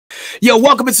Yo,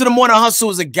 welcome into the Morning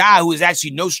Hustle. Is a guy who is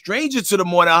actually no stranger to the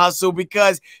Morning Hustle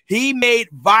because he made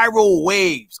viral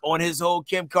waves on his whole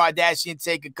Kim Kardashian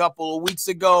take a couple of weeks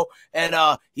ago. And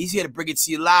he's here to bring it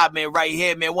to you live, man, right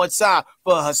here, man. One time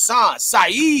for Hassan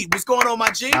Saeed. What's going on,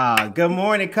 my G? Good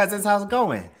morning, cousins. How's it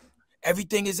going?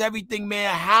 Everything is everything,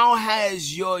 man. How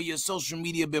has your social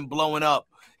media been blowing up,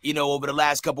 over the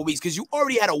last couple of weeks? Because you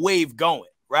already had a wave going,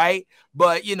 right?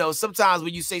 But, sometimes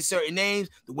when you say certain names,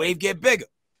 the wave get bigger.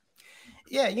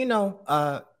 Yeah,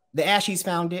 the Ashies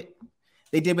found it.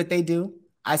 They did what they do.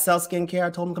 I sell skincare. I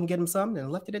told them come get them some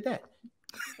and left it at that.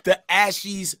 The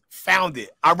Ashies found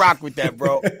it. I rock with that,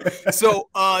 bro. So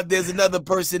there's another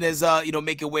person that's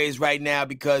making waves right now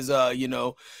because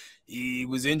he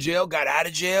was in jail, got out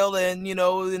of jail, and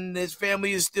and his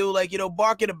family is still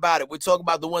barking about it. We're talking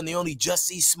about the one, the only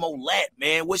Jussie Smollett,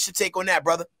 man. What's your take on that,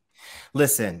 brother?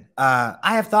 Listen, I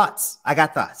have thoughts. I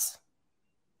got thoughts.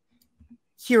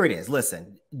 Here it is.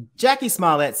 Listen, Jussie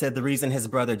Smollett said the reason his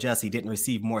brother Jussie didn't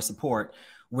receive more support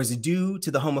was due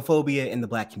to the homophobia in the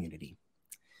Black community.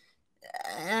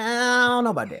 I don't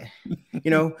know about that.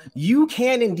 You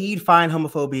can indeed find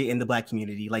homophobia in the Black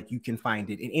community like you can find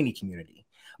it in any community.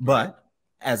 But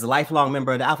as a lifelong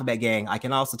member of the Alphabet Gang, I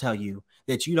can also tell you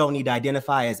that you don't need to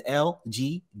identify as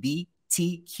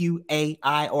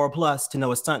LGBTQAI or plus to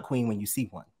know a stunt queen when you see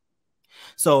one.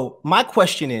 So my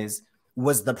question is,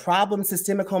 was the problem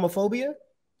systemic homophobia,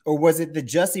 or was it that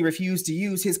Jussie refused to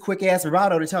use his quick ass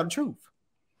bravado to tell the truth?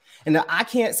 And now, I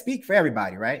can't speak for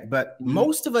everybody, right? But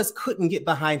most of us couldn't get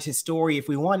behind his story if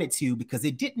we wanted to because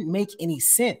it didn't make any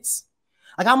sense.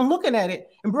 Like, I'm looking at it,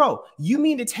 and bro, you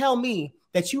mean to tell me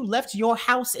that you left your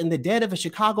house in the dead of a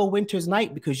Chicago winter's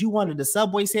night because you wanted a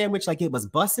Subway sandwich like it was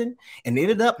bussin' and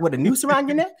ended up with a noose around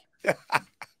your neck?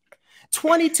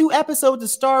 22 episodes of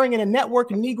starring in a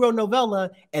network Negro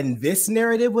novella, and this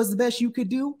narrative was the best you could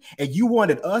do, and you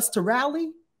wanted us to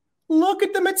rally? Look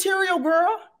at the material,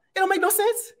 girl. It don't make no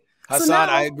sense. Hassan, so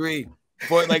I agree.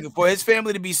 For his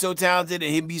family to be so talented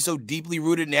and him be so deeply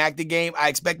rooted in the acting game, I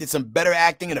expected some better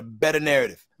acting and a better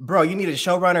narrative. Bro, you need a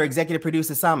showrunner, executive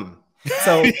producer, something.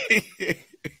 So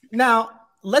now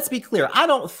let's be clear. I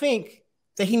don't think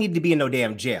that he needed to be in no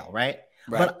damn jail, right?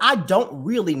 But I don't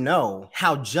really know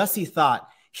how Jussie thought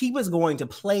he was going to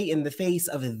play in the face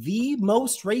of the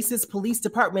most racist police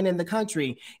department in the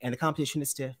country, and the competition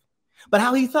is stiff. But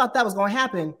how he thought that was going to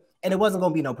happen, and it wasn't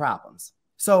going to be no problems.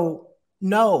 So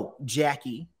no,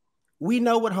 Jackie, we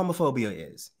know what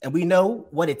homophobia is, and we know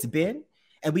what it's been,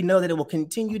 and we know that it will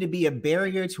continue to be a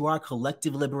barrier to our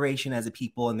collective liberation as a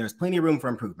people, and there's plenty of room for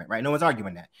improvement, right? No one's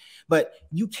arguing that. But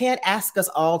you can't ask us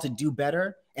all to do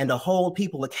better and to hold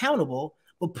people accountable,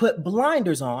 but put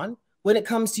blinders on when it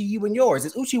comes to you and yours.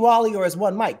 It's Uchiwali or it's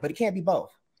one Mike, but it can't be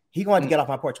both. He going to get off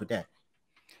my porch with that.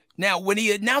 Now, when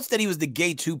he announced that he was the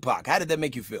gay Tupac, how did that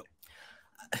make you feel?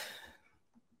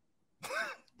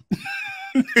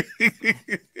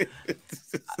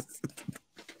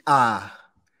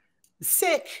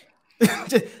 Sick.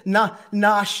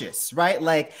 Nauseous, right?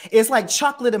 Like, it's like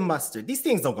chocolate and mustard. These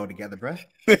things don't go together, bro.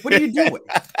 What are you doing?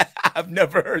 I've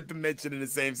never heard them mentioned in the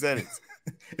same sentence.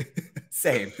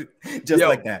 Same, just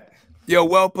like that. Yo,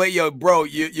 well played, yo, bro.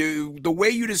 You the way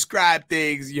you describe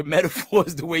things, your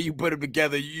metaphors, the way you put them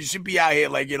together, you should be out here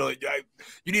like you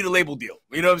need a label deal.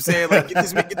 You know what I'm saying? Like get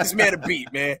this man a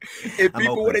beat, man. If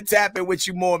people want to tap in with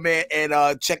you more, man,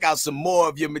 and check out some more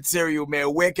of your material,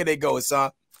 man, where can they go,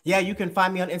 Hassan? Yeah, you can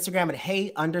find me on Instagram at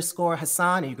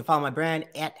hey_Hassan, and you can follow my brand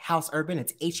at House Urban.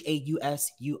 It's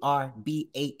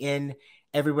HAUSURBAN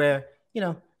everywhere.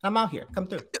 I'm out here. Come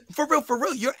through. For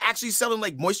real. You're actually selling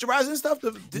like moisturizer and stuff?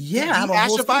 Yeah. Do you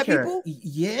ashify people?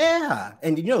 Yeah.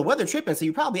 And the weather tripping, so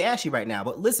you're probably ashy right now.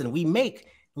 But listen, we make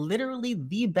literally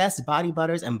the best body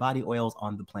butters and body oils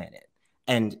on the planet.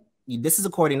 And this is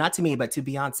according not to me, but to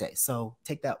Beyonce. So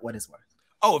take that what it's worth.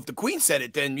 Oh, if the queen said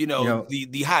it, then,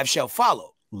 the hive shall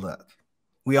follow. Look,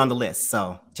 we on the list.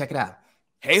 So check it out.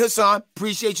 Hey, Hassan,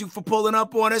 appreciate you for pulling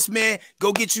up on us, man.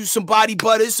 Go get you some body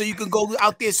butters so you can go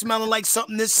out there smelling like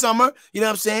something this summer. You know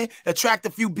what I'm saying? Attract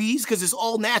a few bees because it's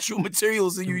all natural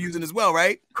materials that you're using as well,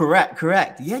 right? Correct.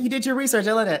 Yeah, you did your research.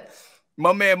 I love that.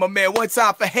 My man. One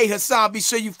time for Hey Hassan. Be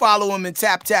sure you follow him and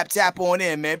tap on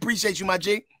in, man. Appreciate you, my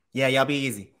G. Yeah, y'all be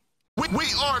easy. We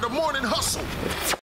are the Morning Hustle.